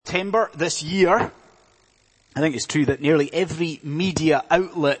September this year, I think it's true that nearly every media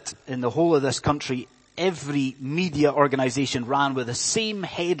outlet in the whole of this country, every media organisation ran with the same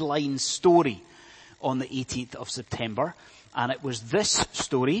headline story on the 18th of September. And it was this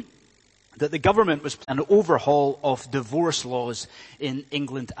story, that the government was an overhaul of divorce laws in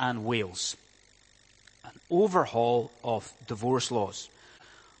England and Wales. An overhaul of divorce laws.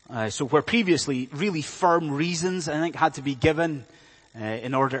 So where previously really firm reasons, I think, had to be given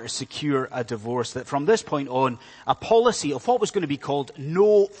in order to secure a divorce, that from this point on, a policy of what was going to be called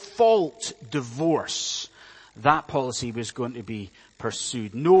no-fault divorce, that policy was going to be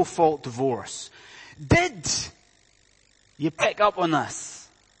pursued. No-fault divorce. Did you pick up on this?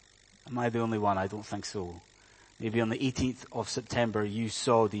 Am I the only one? I don't think so. Maybe on the 18th of September you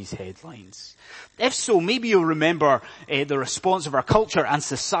saw these headlines. If so, maybe you'll remember the response of our culture and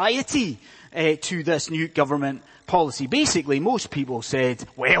society to this new government policy. Basically, most people said,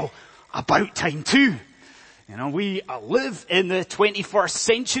 well, about time too. You know, we live in the 21st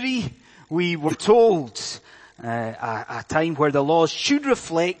century. We were told a time where the laws should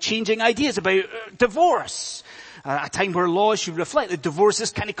reflect changing ideas about divorce. A time where laws should reflect that divorce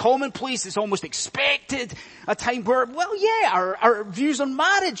is kind of commonplace, it's almost expected. A time where, well, yeah, our views on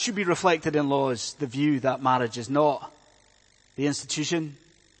marriage should be reflected in laws. The view that marriage is not the institution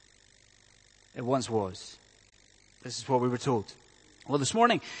it once was. This is what we were told. Well, this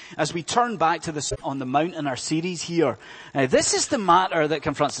morning, as we turn back to this on the Mount in our series here, this is the matter that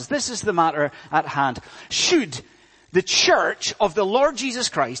confronts us. This is the matter at hand. Should the church of the Lord Jesus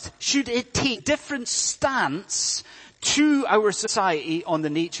Christ, should it take different stance to our society on the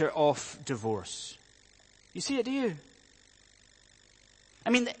nature of divorce? You see it, do you?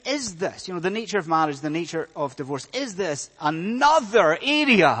 I mean, is this, the nature of marriage, the nature of divorce, is this another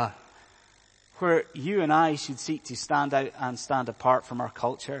area where you and I should seek to stand out and stand apart from our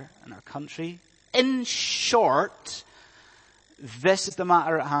culture and our country? In short, this is the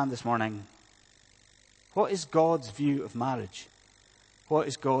matter at hand this morning. What is God's view of marriage? What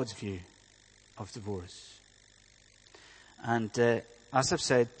is God's view of divorce? And as I've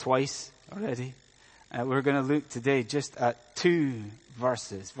said twice already, we're going to look today just at two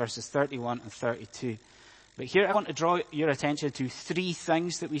verses 31 and 32. But here I want to draw your attention to three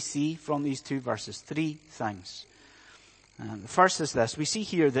things that we see from these two verses. Three things. The first is this. We see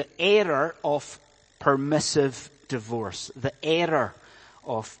here the error of permissive divorce. The error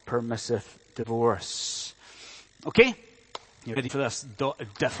of permissive divorce. Okay? You ready for this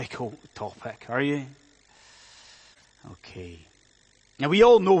difficult topic, are you? Okay. Now we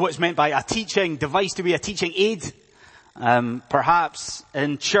all know what's meant by a teaching device to be a teaching aid. Perhaps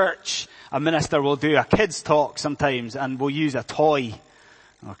in church, a minister will do a kids talk sometimes and will use a toy.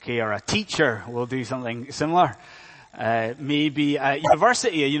 Okay, or a teacher will do something similar. Maybe a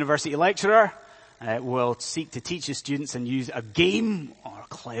university lecturer will seek to teach his students and use a game or a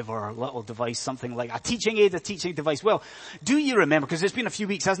clever little device, something like a teaching aid, a teaching device. Well, do you remember, because it's been a few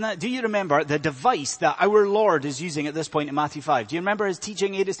weeks, hasn't it? Do you remember the device that our Lord is using at this point in Matthew 5? Do you remember his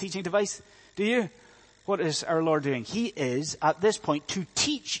teaching aid, his teaching device? Do you? What is our Lord doing? He is, at this point, to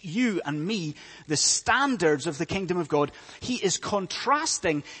teach you and me the standards of the kingdom of God. He is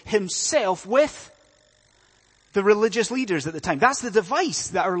contrasting himself with the religious leaders at the time. That's the device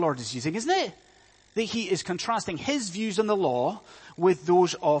that our Lord is using, isn't it? That he is contrasting his views on the law with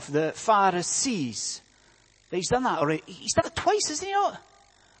those of the Pharisees. He's done that already. He's done it twice, hasn't he not?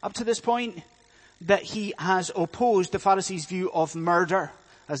 Up to this point, that he has opposed the Pharisees' view of murder,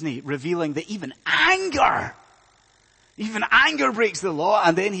 hasn't he? Revealing that even anger breaks the law,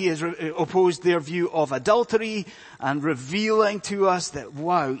 and then he has opposed their view of adultery and revealing to us that,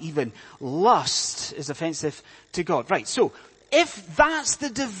 wow, even lust is offensive to God. Right, so if that's the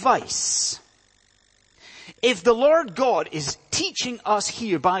device, if the Lord God is teaching us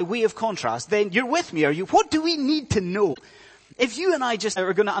here by way of contrast, then you're with me, are you? What do we need to know? If you and I just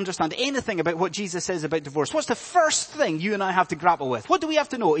are going to understand anything about what Jesus says about divorce, what's the first thing you and I have to grapple with? What do we have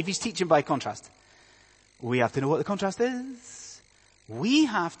to know if he's teaching by contrast? We have to know what the contrast is. We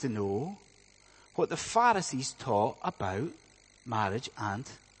have to know what the Pharisees taught about marriage and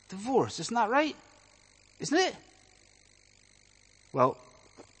divorce. Isn't that right? Isn't it? Well,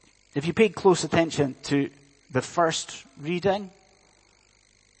 if you paid close attention to the first reading,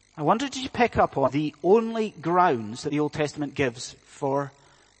 I wonder, did you pick up on the only grounds that the Old Testament gives for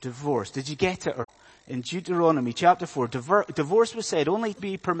divorce? Did you get it? In Deuteronomy chapter 4, divorce was said only to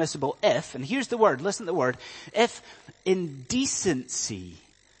be permissible if, and here's the word, listen to the word, if indecency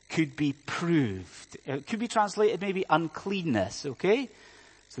could be proved. It could be translated maybe uncleanness, okay?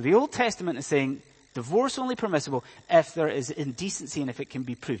 So the Old Testament is saying Divorce only permissible if there is indecency and if it can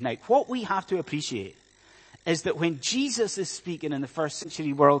be proved. Now, what we have to appreciate is that when Jesus is speaking in the first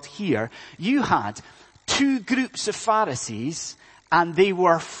century world here, you had two groups of Pharisees and they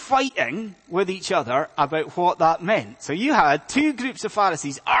were fighting with each other about what that meant. So you had two groups of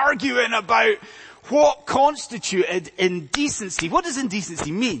Pharisees arguing about what constituted indecency. What does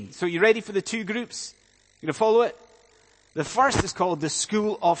indecency mean? So you ready for the two groups? You gonna follow it? The first is called the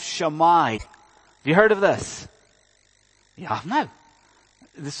School of Shammai. Have you heard of this? You have now.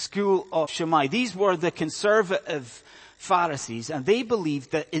 The School of Shammai. These were the conservative Pharisees, and they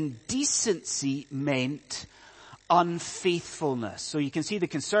believed that indecency meant unfaithfulness. So you can see the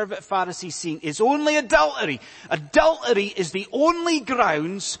conservative Pharisees saying it's only adultery. Adultery is the only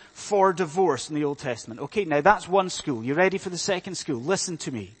grounds for divorce in the Old Testament. Okay, now that's one school. You ready for the second school? Listen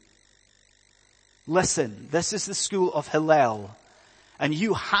to me. Listen. This is the school of Hillel. And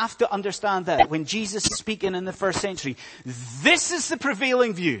you have to understand that when Jesus is speaking in the first century, this is the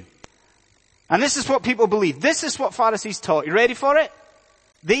prevailing view. And this is what people believe. This is what Pharisees taught. You ready for it?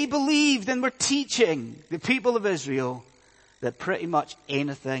 They believed and were teaching the people of Israel that pretty much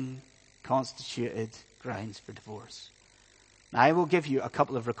anything constituted grounds for divorce. Now, I will give you a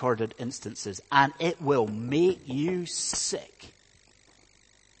couple of recorded instances, and it will make you sick.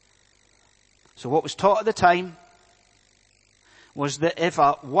 So what was taught at the time was that if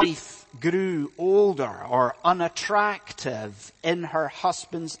a wife grew older or unattractive in her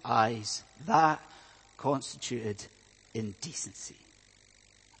husband's eyes, that constituted indecency.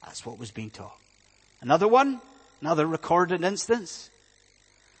 That's what was being taught. Another recorded instance,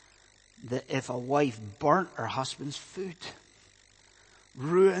 that if a wife burnt her husband's food,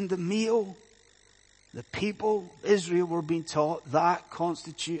 ruined the meal, the people of Israel were being taught that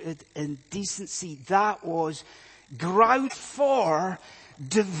constituted indecency. That was ground for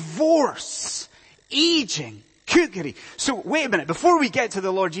divorce, aging, cookery. So wait a minute, before we get to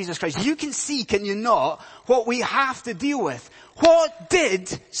the Lord Jesus Christ, you can see, can you not, what we have to deal with. What did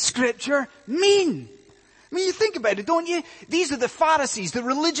Scripture mean? I mean, you think about it, don't you? These are the Pharisees, the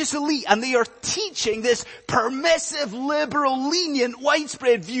religious elite, and they are teaching this permissive, liberal, lenient,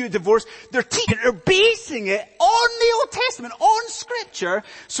 widespread view of divorce. They're basing it on the Old Testament, on Scripture.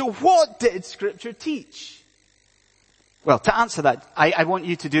 So what did Scripture teach? Well, to answer that, I want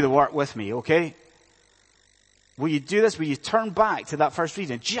you to do the work with me, okay? Will you do this? Will you turn back to that first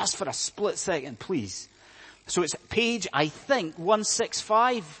reading just for a split second, please? So it's page, I think,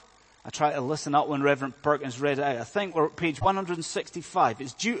 165. I try to listen up when Reverend Perkins read it out. I think we're at page 165.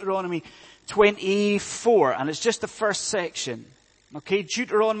 It's Deuteronomy 24, and it's just the first section. Okay,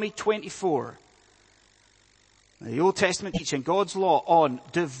 Deuteronomy 24. The Old Testament teaching, God's law on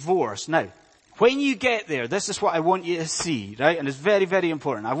divorce. Now, when you get there, this is what I want you to see, right? And it's very, very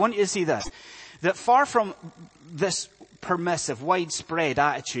important. I want you to see this. That far from this permissive, widespread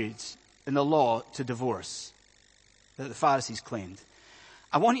attitudes in the law to divorce that the Pharisees claimed,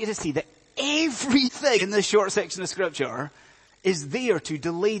 I want you to see that everything in this short section of Scripture is there to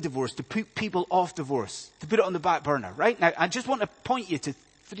delay divorce, to put people off divorce, to put it on the back burner, right? Now, I just want to point you to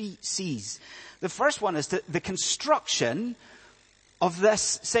 3 C's. The first one is the construction of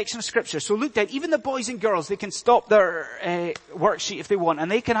this section of Scripture. So look down, even the boys and girls, they can stop their worksheet if they want, and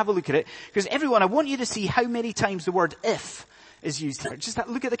they can have a look at it. Because everyone, I want you to see how many times the word if is used here. Just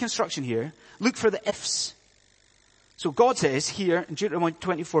look at the construction here. Look for the ifs. So God says here in Deuteronomy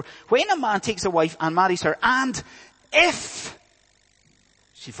 24, when a man takes a wife and marries her, and if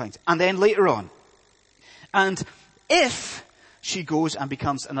she finds, and then later on, and if she goes and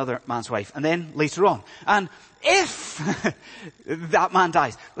becomes another man's wife, and then later on, and if that man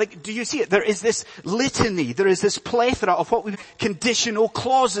dies. Like, do you see it? There is this litany, there is this plethora of what we conditional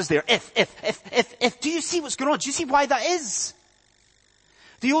clauses there. If. Do you see what's going on? Do you see why that is?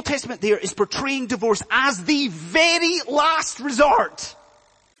 The Old Testament there is portraying divorce as the very last resort.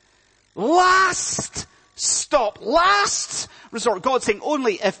 Last stop. Last resort. God saying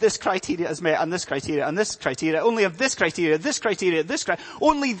only if this criteria is met and this criteria and this criteria, only if this criteria,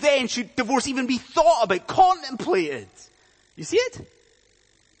 only then should divorce even be thought about, contemplated. You see it?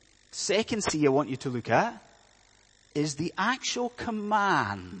 Second C I want you to look at is the actual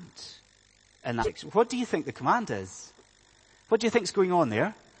command. And what do you think the command is? What do you think is going on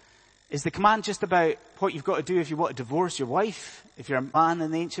there? Is the command just about what you've got to do if you want to divorce your wife, if you're a man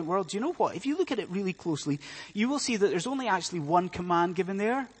in the ancient world? Do you know what? If you look at it really closely, you will see that there's only actually one command given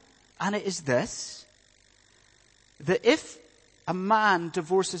there, and it is this: that if a man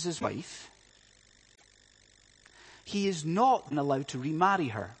divorces his wife, he is not allowed to remarry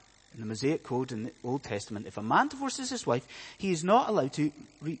her. In the Mosaic Code in the Old Testament, if a man divorces his wife, he is not allowed to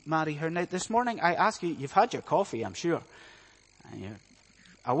remarry her. Now, this morning I ask you, you've had your coffee, I'm sure, and you're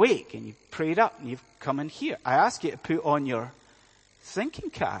awake and you've prayed up and you've come in here. I ask you to put on your thinking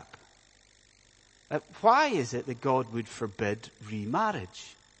cap. Why is it that God would forbid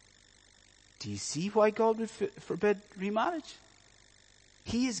remarriage? Do you see why God would forbid remarriage?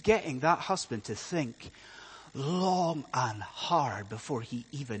 He is getting that husband to think long and hard before he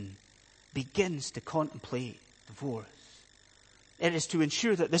even begins to contemplate divorce. It is to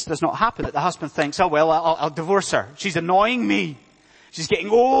ensure that this does not happen, that the husband thinks, oh well, I'll divorce her. She's annoying me. She's getting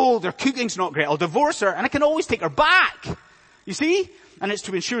old, her cooking's not great. I'll divorce her and I can always take her back. You see? And it's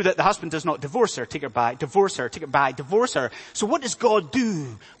to ensure that the husband does not divorce her, take her back, divorce her, take her back, divorce her. So what does God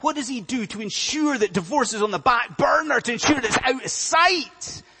do? What does he do to ensure that divorce is on the back burner, to ensure that it's out of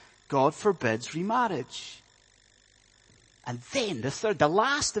sight? God forbids remarriage. And then the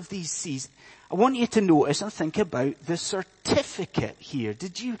last of these C's, I want you to notice and think about the certificate here.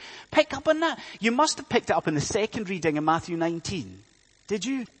 Did you pick up on that? You must have picked it up in the second reading in Matthew 19. Did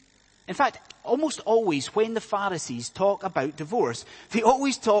you? In fact, almost always when the Pharisees talk about divorce, they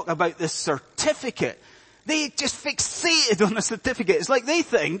always talk about the certificate. They just fixated on the certificate. It's like they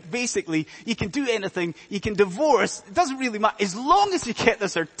think, basically, you can do anything, you can divorce, it doesn't really matter, as long as you get the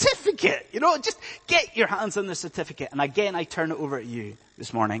certificate. You know, just get your hands on the certificate. And again, I turn it over to you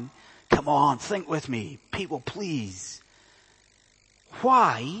this morning. Come on, think with me. People, please.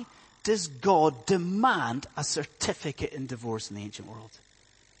 Why does God demand a certificate in divorce in the ancient world?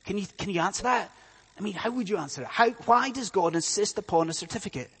 Can you answer that? I mean, how would you answer it? Why does God insist upon a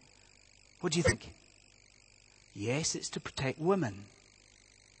certificate? What do you think? Yes, it's to protect women.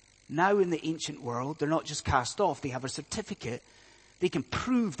 Now in the ancient world, they're not just cast off, they have a certificate. They can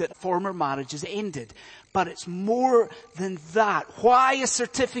prove that former marriage has ended. But it's more than that. Why a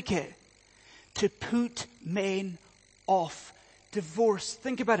certificate? To put men off divorce.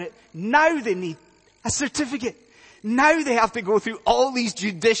 Think about it. Now they need a certificate. Now they have to go through all these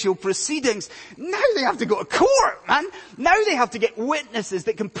judicial proceedings. Now they have to go to court, man. Now they have to get witnesses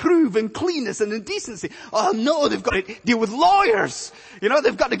that can prove uncleanness and indecency. Oh no, they've got to deal with lawyers. You know,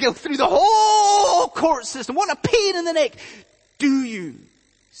 they've got to go through the whole court system. What a pain in the neck. Do you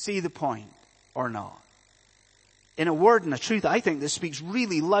see the point or not? In a word and a truth, I think this speaks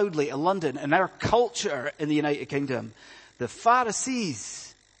really loudly to London and our culture in the United Kingdom. The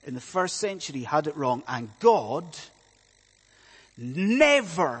Pharisees in the first century had it wrong, and God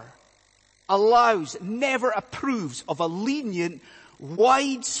never approves of a lenient,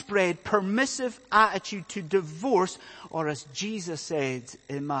 widespread, permissive attitude to divorce, or as Jesus said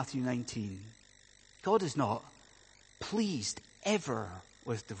in Matthew 19, God is not pleased ever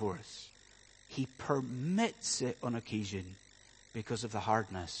with divorce. He permits it on occasion because of the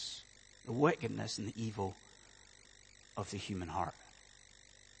hardness, the wickedness, and the evil of the human heart.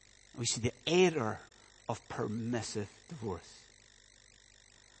 We see the error of permissive divorce.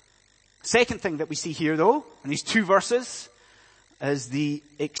 Second thing that we see here, though, in these two verses, is the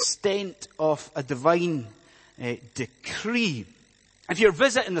extent of a divine decree. If you're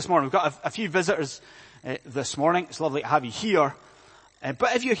visiting this morning, we've got a few visitors this morning. It's lovely to have you here.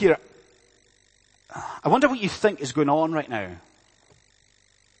 But if you're here, I wonder what you think is going on right now.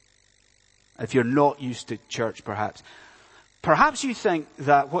 If you're not used to church, perhaps. Perhaps you think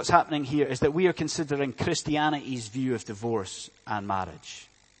that what's happening here is that we are considering Christianity's view of divorce and marriage.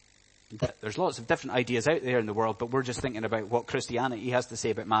 There's lots of different ideas out there in the world, but we're just thinking about what Christianity has to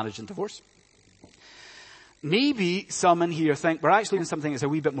say about marriage and divorce. Maybe some in here think we're actually doing something that's a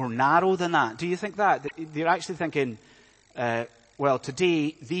wee bit more narrow than that. Do you think that? They're actually thinking, well,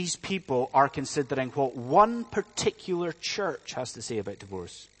 today these people are considering what one particular church has to say about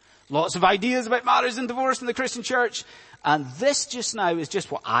divorce. Lots of ideas about marriage and divorce in the Christian church. And this just now is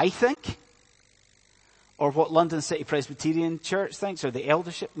just what I think. Or what London City Presbyterian Church thinks, or the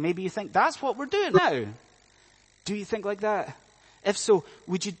eldership. Maybe you think that's what we're doing now. Do you think like that? If so,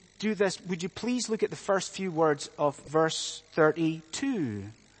 would you do this? Would you please look at the first few words of verse 32?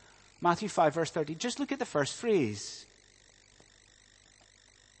 Matthew 5 verse 30. Just look at the first phrase.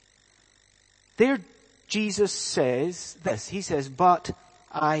 There Jesus says this. He says, but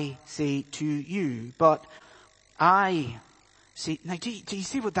I say to you, but I say. Now do you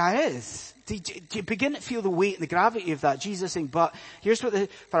see what that is? Do you begin to feel the weight and the gravity of that? Jesus saying, but here's what the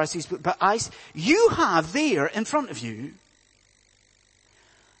Pharisees, you have there in front of you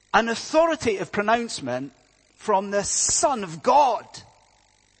an authoritative pronouncement from the Son of God.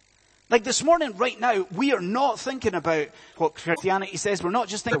 Like this morning, right now, we are not thinking about what Christianity says. We're not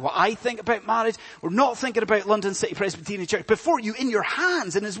just thinking what I think about marriage. We're not thinking about London City Presbyterian Church. Before you, in your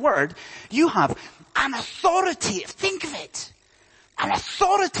hands, in His Word, you have an authoritative, think of it, an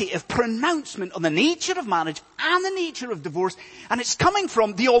authoritative pronouncement on the nature of marriage and the nature of divorce. And it's coming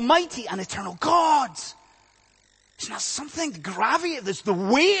from the Almighty and Eternal God. It's not something, the gravity of this, the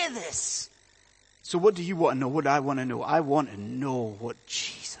weight of this. So what do you want to know? What do I want to know? I want to know what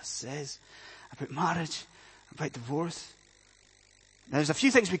Jesus says about marriage, about divorce. Now, there's a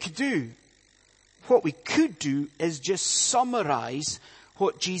few things we could do. What we could do is just summarize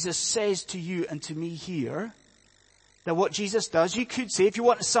what Jesus says to you and to me here. That what Jesus does, you could say, if you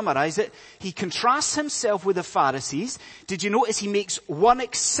want to summarize it, He contrasts Himself with the Pharisees. Did you notice He makes one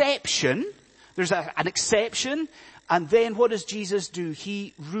exception? There's an exception. And then what does Jesus do?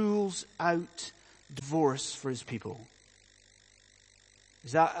 He rules out divorce for His people.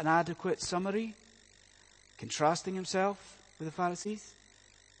 Is that an adequate summary? Contrasting Himself with the Pharisees?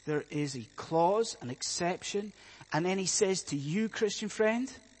 There is a clause, an exception, and then He says to you, Christian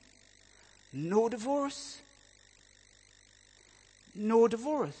friend, no divorce. No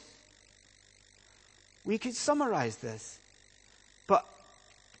divorce. We could summarize this. But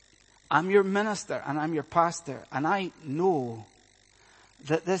I'm your minister and I'm your pastor, and I know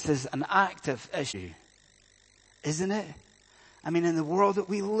that this is an active issue, isn't it? I mean, in the world that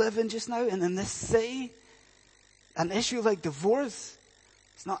we live in just now, and in this city, an issue like divorce,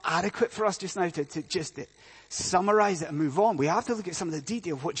 it's not adequate for us just now to just summarize it and move on. We have to look at some of the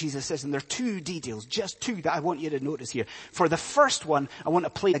detail of what Jesus says, and there are two details, just two, that I want you to notice here. For the first one, I want to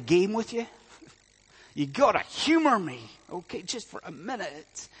play a game with you. You gotta humor me, okay, just for a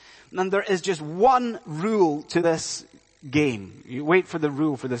minute. And there is just one rule to this game. You wait for the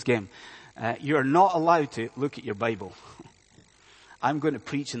rule for this game. You're not allowed to look at your Bible. I'm going to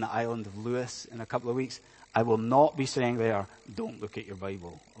preach in the island of Lewis in a couple of weeks. I will not be saying there, don't look at your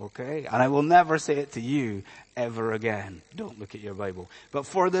Bible, okay? And I will never say it to you ever again. Don't look at your Bible. But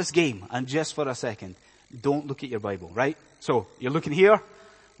for this game, and just for a second, don't look at your Bible, right? So, you're looking here.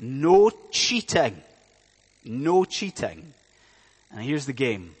 No cheating. No cheating. And here's the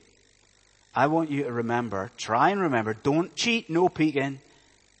game. I want you to remember, try and remember, don't cheat, no peeking.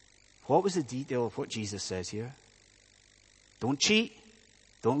 What was the detail of what Jesus says here? Don't cheat.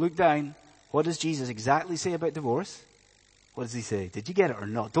 Don't look down. What does Jesus exactly say about divorce? What does He say? Did you get it or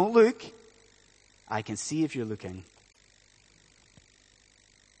not? Don't look. I can see if you're looking.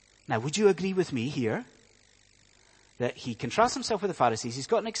 Now, would you agree with me here that He contrasts Himself with the Pharisees? He's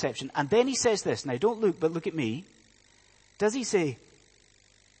got an exception. And then He says this. Now, don't look, but look at me. Does He say,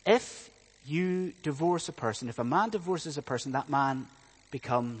 if you divorce a person, if a man divorces a person, that man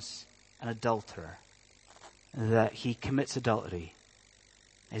becomes an adulterer, that he commits adultery?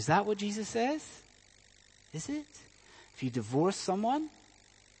 Is that what Jesus says? Is it? If you divorce someone,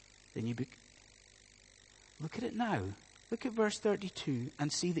 then you look at it now. Look at verse 32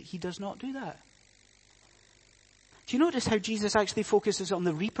 and see that He does not do that. Do you notice how Jesus actually focuses on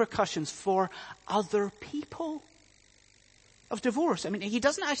the repercussions for other people of divorce? I mean, He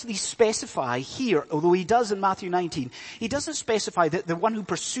doesn't actually specify here, although He does in Matthew 19, He doesn't specify that the one who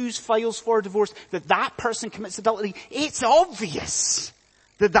pursues, files for divorce, that person commits adultery. It's obvious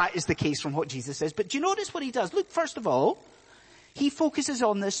that is the case from what Jesus says. But do you notice what He does? Look, first of all, He focuses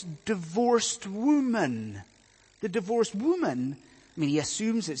on this divorced woman. The divorced woman, I mean, He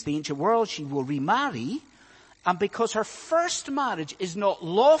assumes it's the ancient world, she will remarry, and because her first marriage is not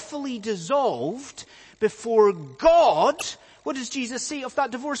lawfully dissolved before God, what does Jesus say of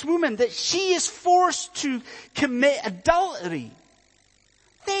that divorced woman? That she is forced to commit adultery.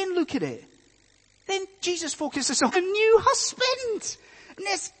 Then look at it. Then Jesus focuses on a new husband. And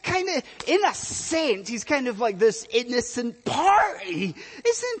this kind of, in a sense, He's kind of like this innocent party,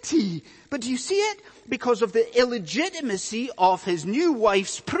 isn't He? But do you see it? Because of the illegitimacy of his new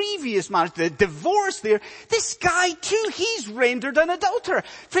wife's previous marriage, the divorce there, this guy too, he's rendered an adulterer.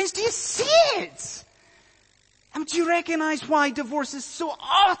 Friends, do you see it? And do you recognize why divorce is so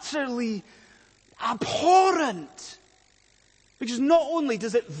utterly abhorrent? Because not only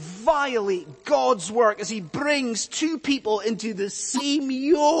does it violate God's work as He brings two people into the same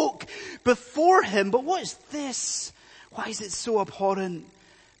yoke before Him, but what is this? Why is it so abhorrent?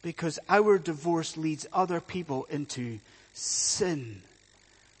 Because our divorce leads other people into sin.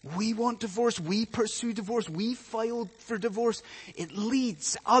 We want divorce, we pursue divorce, we file for divorce. It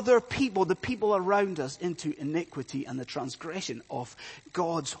leads other people, the people around us, into iniquity and the transgression of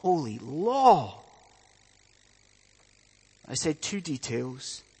God's holy law. I said two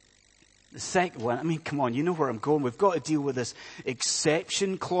details. The second one, I mean, come on, you know where I'm going. We've got to deal with this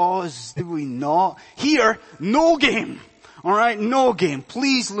exception clause, do we not? Here, no game. Alright, no game.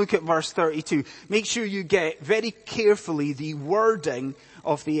 Please look at verse 32. Make sure you get very carefully the wording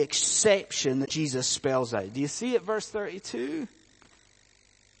of the exception that Jesus spells out. Do you see it, verse 32?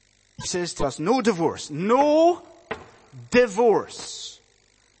 He says to us, no divorce,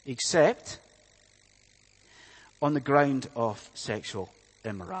 except on the ground of sexual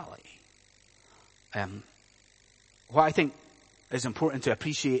immorality. What I think is important to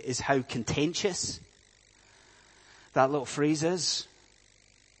appreciate is how contentious that little phrase is.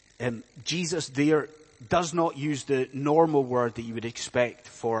 Jesus there does not use the normal word that you would expect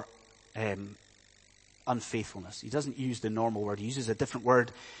for unfaithfulness. He doesn't use the normal word. He uses a different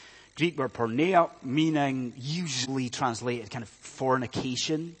word, Greek word porneia, meaning usually translated kind of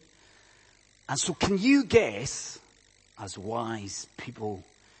fornication. And so can you guess, as wise people,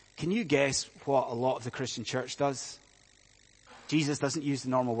 can you guess what a lot of the Christian church does? Jesus doesn't use the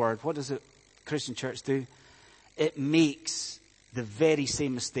normal word. What does the Christian church do? It makes the very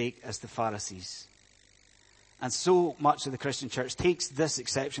same mistake as the Pharisees. And so much of the Christian church takes this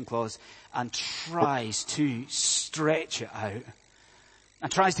exception clause and tries to stretch it out.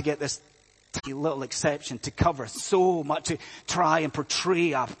 And tries to get this tiny little exception to cover so much, to try and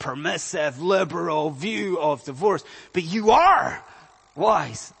portray a permissive, liberal view of divorce. But you are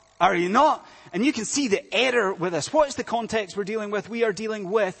wise, are you not? And you can see the error with this. What is the context we're dealing with? We are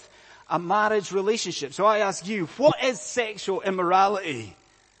dealing with a marriage relationship. So I ask you, what is sexual immorality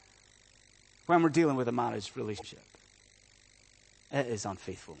when we're dealing with a marriage relationship? It is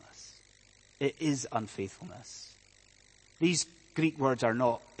unfaithfulness. It is unfaithfulness. These Greek words are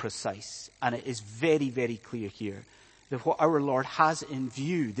not precise, and it is very, very clear here that what our Lord has in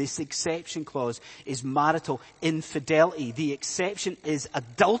view, this exception clause, is marital infidelity. The exception is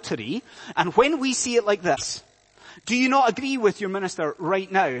adultery. And when we see it like this, do you not agree with your minister right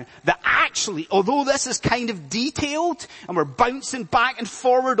now that actually, although this is kind of detailed and we're bouncing back and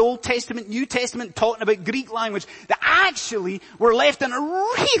forward Old Testament, New Testament, talking about Greek language, that actually we're left in a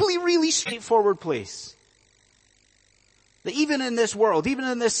really, really straightforward place? That even in this world, even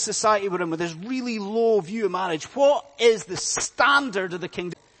in this society we're in with this really low view of marriage, what is the standard of the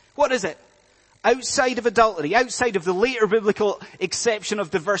kingdom? What is it? Outside of adultery, outside of the later biblical exception of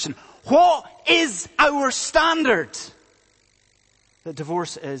diversion, what is our standard? That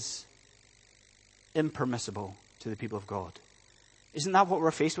divorce is impermissible to the people of God. Isn't that what we're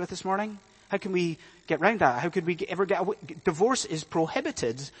faced with this morning? How can we get round that? How could we ever get away? Divorce is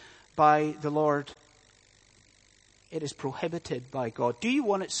prohibited by the Lord. It is prohibited by God. Do you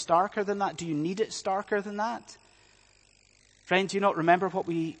want it starker than that? Do you need it starker than that? Friend, do you not remember what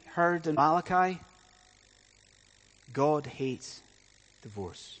we heard in Malachi? God hates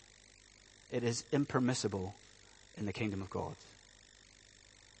divorce. It is impermissible in the kingdom of God.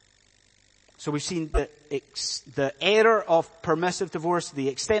 So we've seen the error of permissive divorce, the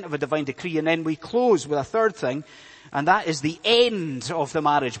extent of a divine decree, and then we close with a third thing, and that is the end of the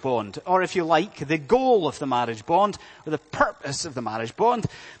marriage bond, or if you like, the goal of the marriage bond, or the purpose of the marriage bond.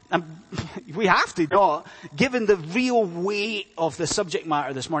 And we have to, not, given the real weight of the subject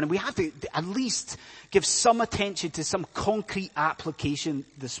matter this morning, we have to at least give some attention to some concrete application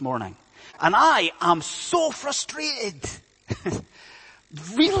this morning. And I am so frustrated,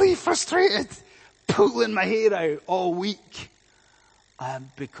 really frustrated, pulling my hair out all week.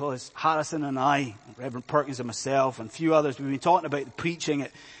 Because Harrison and I, Reverend Perkins and myself and a few others, we've been talking about the preaching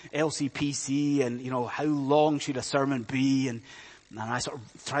at LCPC and, how long should a sermon be, and I sort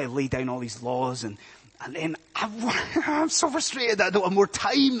of try to lay down all these laws, and then I'm so frustrated that I don't have more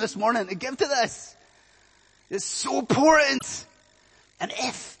time this morning to give to this. It's so important. And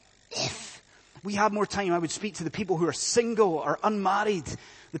if we had more time, I would speak to the people who are single or unmarried,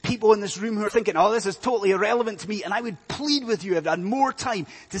 the people in this room who are thinking, oh, this is totally irrelevant to me, and I would plead with you if I had more time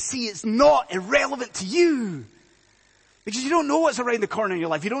to see it's not irrelevant to you. Because you don't know what's around the corner in your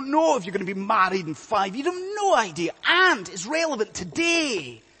life. You don't know if you're going to be married in 5. You have no idea. And it's relevant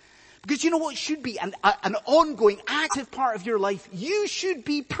today. Because you know what should be an ongoing, active part of your life? You should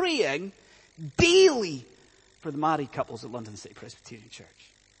be praying daily for the married couples at London City Presbyterian Church.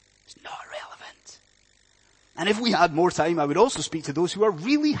 It's not irrelevant. And if we had more time, I would also speak to those who are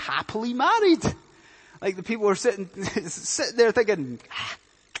really happily married. Like the people who are sitting there thinking,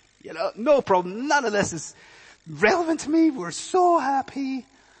 no problem, none of this is relevant to me, we're so happy.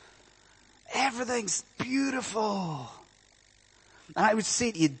 Everything's beautiful. And I would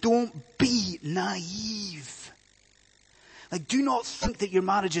say to you, don't be naive. Like, do not think that your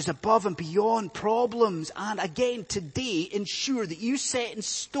marriage is above and beyond problems. And again, today, ensure that you set in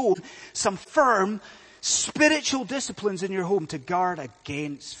stone some firm spiritual disciplines in your home to guard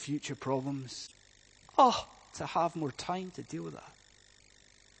against future problems. Oh, to have more time to deal with that.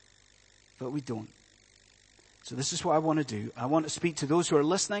 But we don't. So this is what I want to do. I want to speak to those who are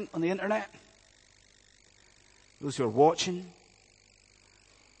listening on the internet, those who are watching,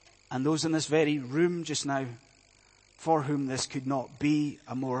 and those in this very room just now, for whom this could not be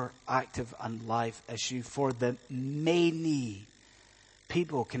a more active and live issue, for the many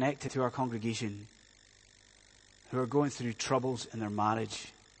people connected to our congregation who are going through troubles in their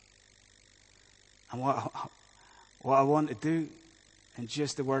marriage. And what I want to do, in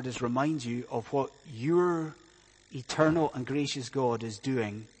just the word, is remind you of what your eternal and gracious God is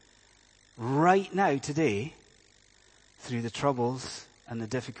doing right now, today, through the troubles and the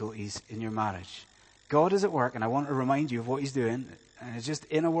difficulties in your marriage. God is at work, and I want to remind you of what he's doing. And it's just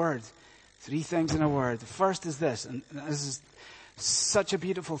in a word. 3 things in a word. The first is this, and this is such a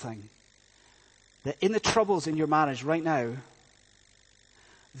beautiful thing. That in the troubles in your marriage right now,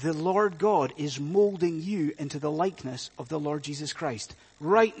 the Lord God is molding you into the likeness of the Lord Jesus Christ.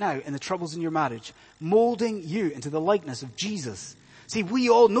 Right now, in the troubles in your marriage, molding you into the likeness of Jesus. See, we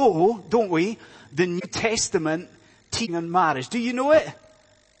all know, don't we, the New Testament teaching on marriage. Do you know it?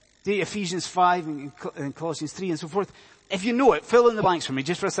 Ephesians 5 and Colossians 3 and so forth. If you know it, fill in the blanks for me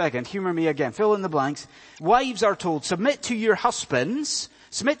just for a second. Humor me again. Fill in the blanks. Wives are told, submit to your husbands.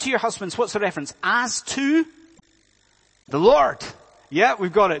 Submit to your husbands. What's the reference? As to the Lord. Yeah,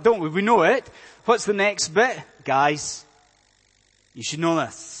 we've got it, don't we? We know it. What's the next bit? Guys, you should know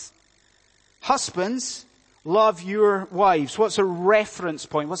this. Husbands, love your wives. What's a reference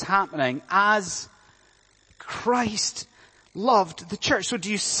point? What's happening? As Christ loved the church. So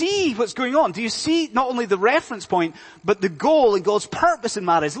do you see what's going on? Do you see not only the reference point, but the goal and God's purpose in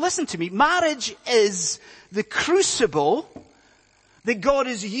marriage? Listen to me. Marriage is the crucible that God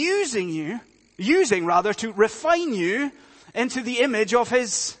is using to refine you into the image of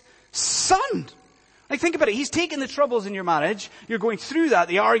his Son. Like, think about it. He's taken the troubles in your marriage. You're going through that,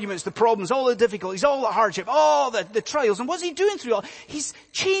 the arguments, the problems, all the difficulties, all the hardship, all the trials. And what's he doing through all? He's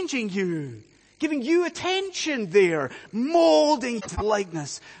changing you. Giving you attention there, molding to the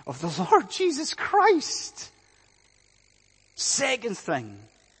likeness of the Lord Jesus Christ. Second thing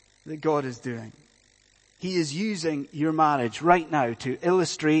that God is doing. He is using your marriage right now to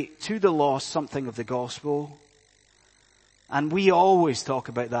illustrate to the lost something of the gospel. And we always talk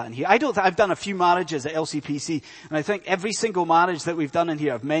about that in here. I've done a few marriages at LCPC, and I think every single marriage that we've done in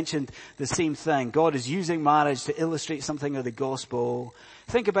here, I've mentioned the same thing. God is using marriage to illustrate something of the gospel.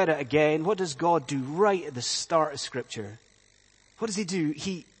 Think about it again. What does God do right at the start of Scripture? What does he do?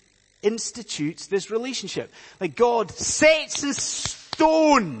 He institutes this relationship. Like, God sets in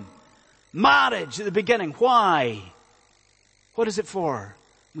stone marriage at the beginning. Why? What is it for?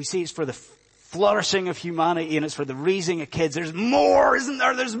 We say it's for the flourishing of humanity, and it's for the raising of kids. There's more, isn't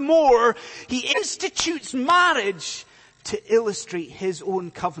there? There's more. He institutes marriage to illustrate his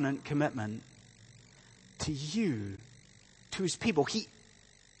own covenant commitment to you, to his people. He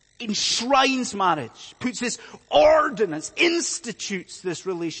enshrines marriage, puts this ordinance, institutes this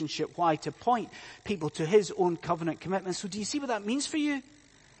relationship. Why? To point people to his own covenant commitment. So do you see what that means for you?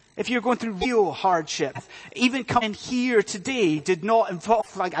 If you're going through real hardship, even coming here today did not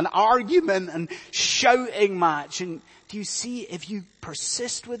involve like an argument and shouting match. And do you see, if you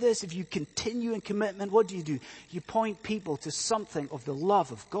persist with this, if you continue in commitment, what do? You point people to something of the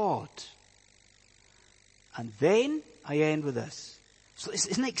love of God. And then I end with this. So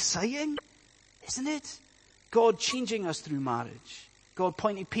isn't it exciting? Isn't it? God changing us through marriage. God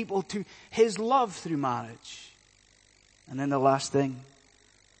pointing people to his love through marriage. And then the last thing.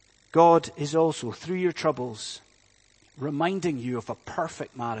 God is also, through your troubles, reminding you of a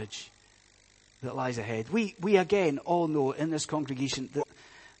perfect marriage that lies ahead. We again all know in this congregation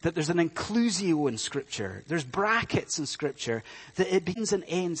that there's an inclusio in Scripture. There's brackets in Scripture, that it begins and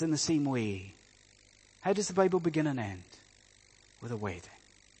ends in the same way. How does the Bible begin and end? With a wedding.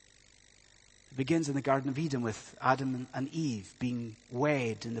 It begins in the Garden of Eden with Adam and Eve being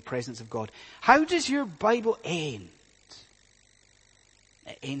wed in the presence of God. How does your Bible end?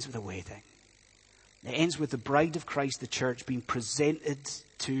 It ends with a wedding. It ends with the bride of Christ, the church, being presented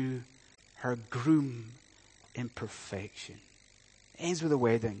to her groom in perfection. It ends with a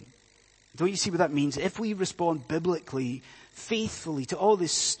wedding. Don't you see what that means? If we respond biblically, faithfully to all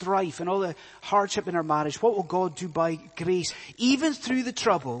this strife and all the hardship in our marriage, what will God do by grace? Even through the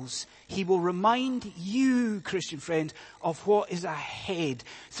troubles, He will remind you, Christian friend, of what is ahead.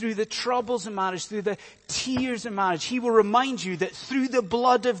 Through the troubles in marriage, through the tears in marriage, He will remind you that through the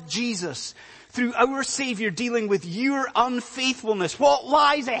blood of Jesus, through our Savior dealing with your unfaithfulness, what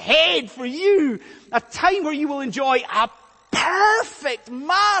lies ahead for you? A time where you will enjoy a perfect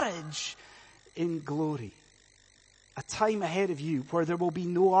marriage in glory. A time ahead of you where there will be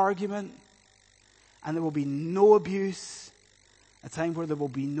no argument and there will be no abuse. A time where there will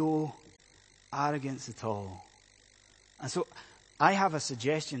be no arrogance at all. And so I have a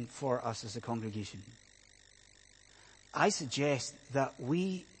suggestion for us as a congregation. I suggest that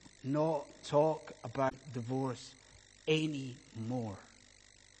we not talk about divorce anymore.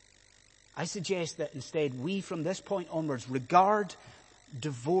 I suggest that instead we from this point onwards regard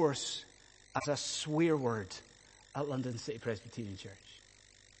divorce as a swear word at London City Presbyterian Church.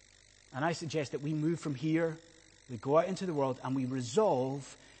 And I suggest that we move from here, we go out into the world, and we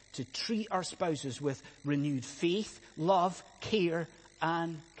resolve to treat our spouses with renewed faith, love, care,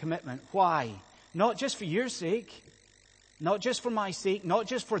 and commitment. Why? Not just for your sake, not just for my sake, not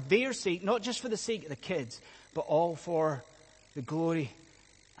just for their sake, not just for the sake of the kids, but all for the glory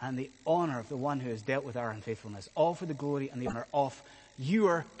and the honor of the one who has dealt with our unfaithfulness. All for the glory and the honor of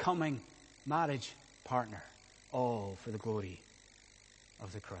your coming marriage partner. All for the glory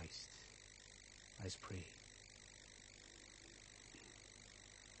of the Christ. Let's pray.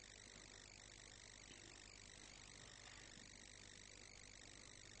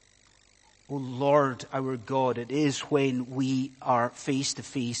 O Lord, our God, it is when we are face to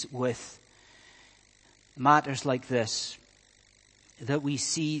face with matters like this that we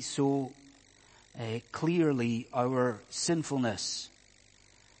see so clearly our sinfulness,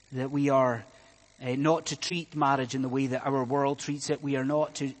 that we are not to treat marriage in the way that our world treats it. We are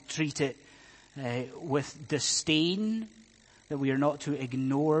not to treat it with disdain, that we are not to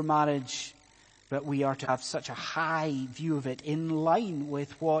ignore marriage, but we are to have such a high view of it in line with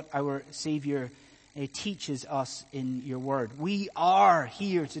what our Savior teaches us in your word. We are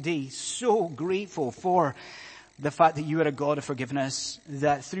here today so grateful for the fact that you are a God of forgiveness,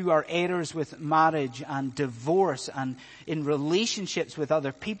 that through our errors with marriage and divorce and in relationships with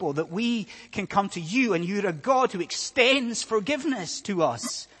other people, that we can come to you, and you're a God who extends forgiveness to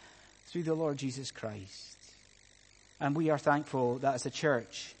us through the Lord Jesus Christ. And we are thankful that as a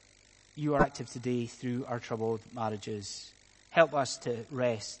church, you are active today through our troubled marriages. Help us to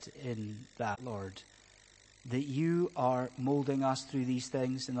rest in that, Lord, that you are molding us through these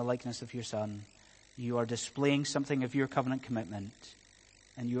things in the likeness of your Son. You are displaying something of your covenant commitment.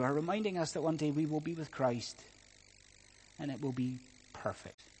 And you are reminding us that one day we will be with Christ. And it will be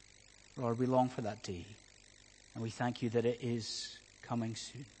perfect. Lord, we long for that day. And we thank you that it is coming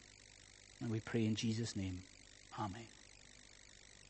soon. And we pray in Jesus' name. Amen.